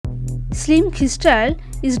Slim Crystal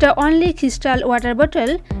is the only crystal water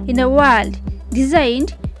bottle in the world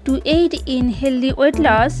designed to aid in healthy weight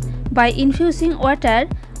loss by infusing water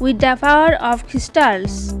with the power of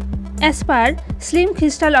crystals. As per Slim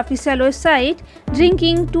Crystal official website,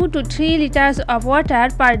 drinking 2 to 3 liters of water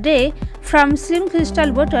per day from Slim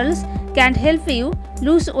Crystal bottles can help you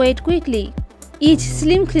lose weight quickly. Each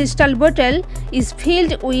Slim Crystal bottle is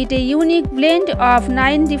filled with a unique blend of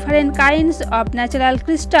 9 different kinds of natural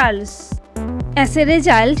crystals. As a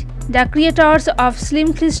result, the creators of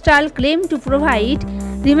Slim Crystal claim to provide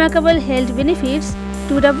remarkable health benefits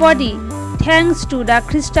to the body thanks to the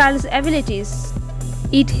crystal's abilities.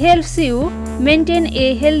 It helps you maintain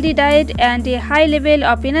a healthy diet and a high level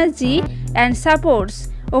of energy and supports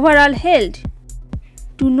overall health.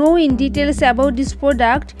 To know in details about this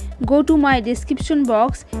product, go to my description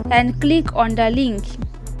box and click on the link.